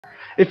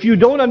If you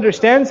don't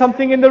understand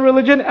something in the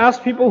religion,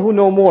 ask people who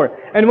know more.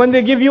 And when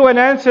they give you an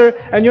answer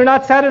and you're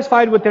not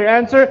satisfied with their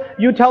answer,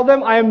 you tell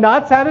them, I am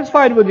not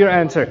satisfied with your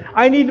answer.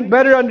 I need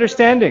better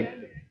understanding.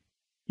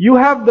 You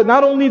have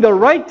not only the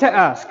right to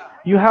ask,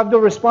 you have the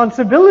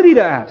responsibility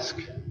to ask.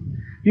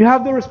 You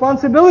have the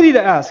responsibility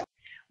to ask.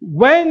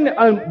 When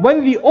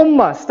the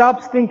ummah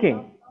stops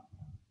thinking,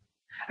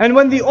 and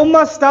when the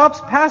ummah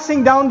stops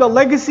passing down the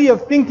legacy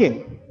of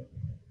thinking,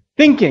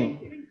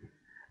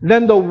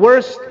 then the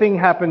worst thing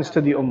happens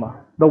to the ummah.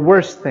 The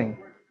worst thing.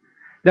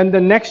 Then the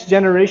next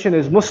generation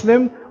is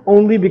Muslim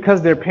only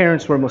because their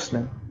parents were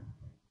Muslim.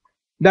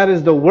 That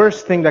is the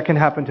worst thing that can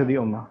happen to the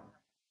ummah.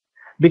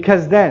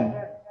 Because then,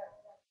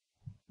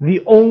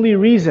 the only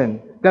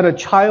reason that a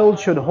child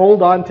should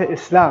hold on to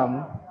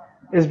Islam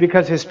is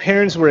because his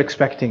parents were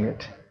expecting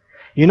it.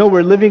 You know,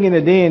 we're living in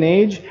a day and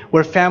age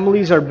where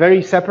families are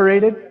very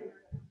separated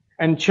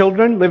and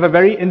children live a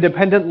very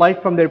independent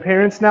life from their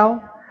parents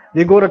now.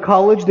 They go to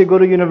college, they go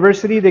to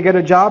university, they get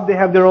a job, they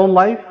have their own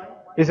life.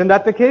 Isn't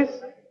that the case?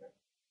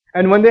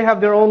 And when they have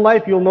their own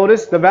life, you'll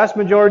notice the vast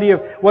majority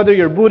of, whether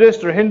you're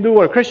Buddhist or Hindu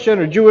or Christian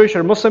or Jewish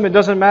or Muslim, it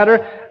doesn't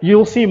matter.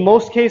 You'll see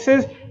most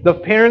cases, the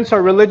parents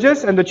are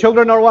religious and the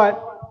children are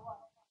what?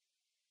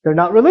 They're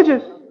not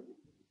religious.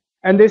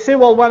 And they say,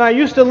 well, when I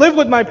used to live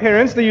with my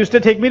parents, they used to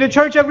take me to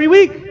church every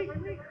week.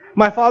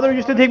 My father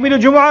used to take me to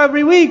Jumu'ah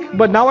every week.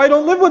 But now I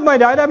don't live with my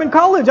dad, I'm in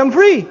college, I'm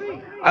free.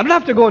 I don't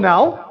have to go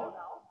now.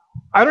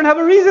 I don't have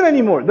a reason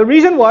anymore. The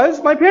reason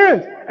was my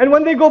parents. And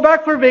when they go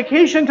back for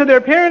vacation to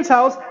their parents'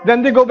 house,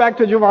 then they go back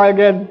to Jumu'ah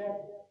again.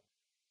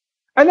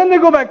 And then they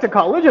go back to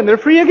college and they're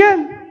free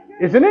again.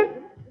 Isn't it?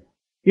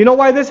 You know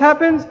why this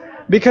happens?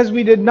 Because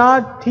we did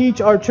not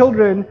teach our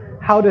children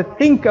how to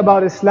think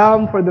about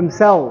Islam for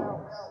themselves.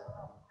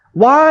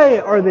 Why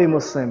are they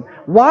Muslim?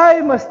 Why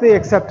must they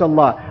accept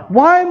Allah?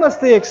 Why must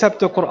they accept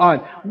the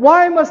Quran?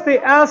 Why must they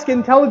ask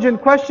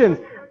intelligent questions?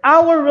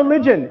 Our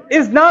religion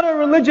is not a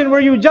religion where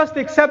you just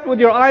accept with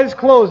your eyes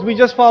closed, we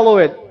just follow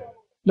it.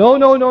 No,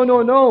 no, no,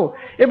 no, no.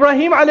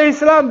 Ibrahim alayhi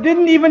salam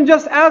didn't even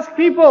just ask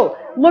people.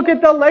 Look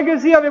at the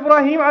legacy of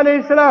Ibrahim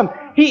alayhi salam.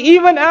 He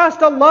even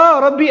asked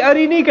Allah, Rabbi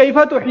arini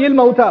kayfa tuhyil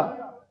mawta.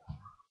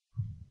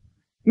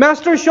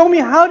 Master, show me,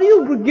 how do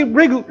you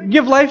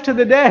give life to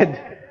the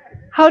dead?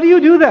 How do you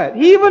do that?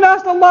 He even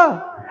asked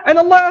Allah. And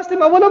Allah asked him,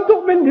 أَوَلَمْ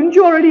تُؤْمِنْ? Didn't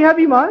you already have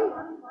iman?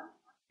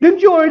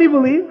 Didn't you already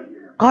believe?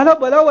 قَالَ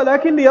بَلَا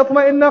وَلَكِنْ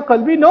لِيَطْمَئِنَّ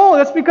قَلْبِي. No,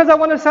 that's because I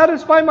want to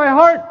satisfy my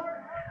heart.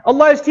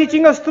 Allah is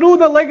teaching us through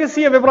the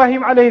legacy of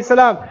Ibrahim alayhi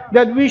salam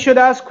that we should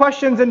ask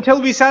questions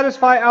until we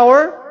satisfy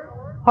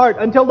our heart,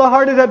 until the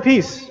heart is at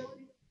peace.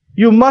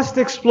 You must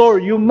explore,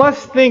 you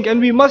must think, and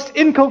we must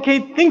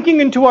inculcate thinking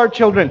into our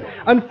children.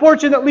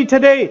 Unfortunately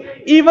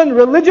today, even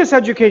religious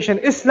education,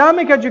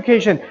 Islamic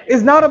education,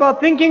 is not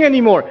about thinking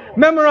anymore.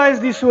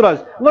 Memorize these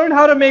surahs, learn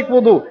how to make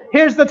wudu.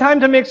 Here's the time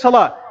to make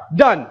salah.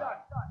 Done.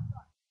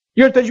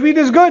 Your tajweed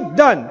is good?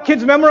 Done.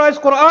 Kids memorize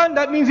Quran,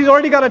 that means he's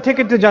already got a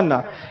ticket to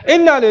Jannah.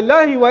 Inna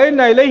lillahi wa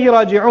inna ilayhi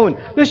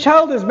raji'un. This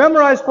child has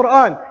memorized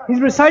Quran, he's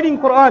reciting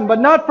Quran, but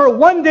not for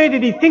one day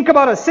did he think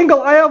about a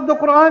single ayah of the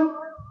Quran.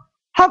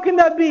 How can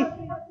that be?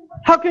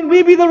 How can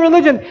we be the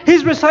religion?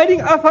 He's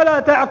reciting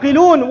أَفَلَا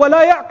تَعْقِلُونَ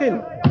وَلَا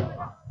يَعْقِلُ.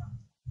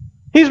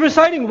 He's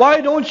reciting,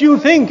 why don't you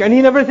think? And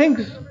he never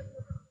thinks.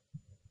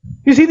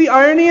 You see the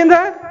irony in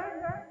that?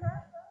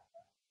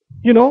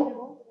 You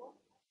know?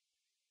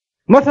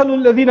 مَثَلُ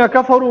الَّذِينَ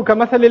كَفَرُوا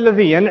كَمَثَلِ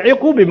الَّذِي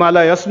يَنْعِقُ بِمَا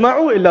لَا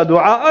يَسْمَعُ إِلَّا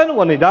دُعَاءً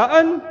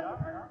وَنِدَاءً.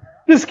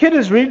 This kid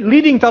is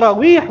leading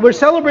Taraweeh. We're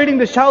celebrating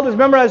this child has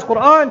memorized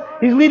Quran.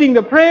 He's leading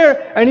the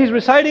prayer and he's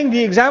reciting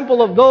the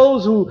example of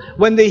those who,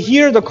 when they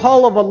hear the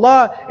call of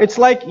Allah, it's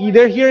like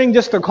they're hearing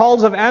just the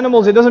calls of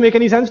animals. It doesn't make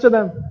any sense to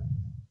them.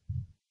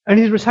 And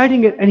he's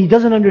reciting it and he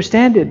doesn't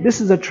understand it.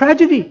 This is a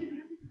tragedy.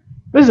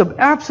 This is an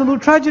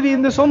absolute tragedy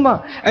in this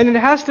ummah. And it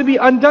has to be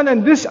undone,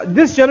 and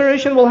this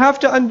generation will have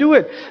to undo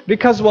it.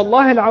 Because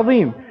wallahi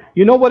al-azim,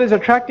 you know what is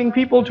attracting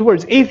people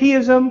towards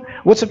atheism?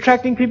 What's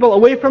attracting people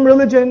away from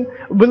religion?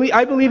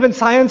 I believe in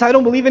science, I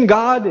don't believe in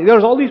God.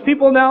 There's all these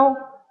people now.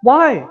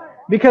 Why?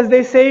 Because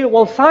they say,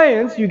 well,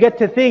 science, you get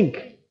to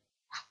think.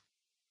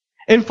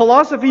 In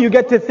philosophy, you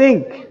get to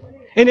think.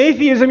 In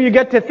atheism, you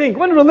get to think.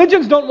 When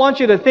religions don't want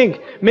you to think,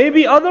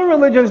 maybe other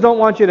religions don't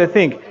want you to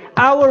think.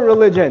 Our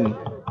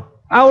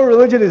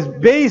religion is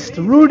based,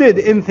 rooted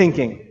in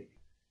thinking.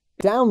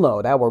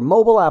 Download our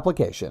mobile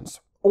applications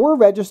or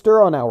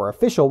register on our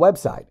official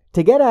website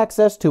to get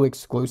access to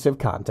exclusive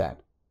content.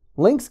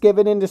 Links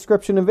given in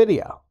description of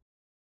video.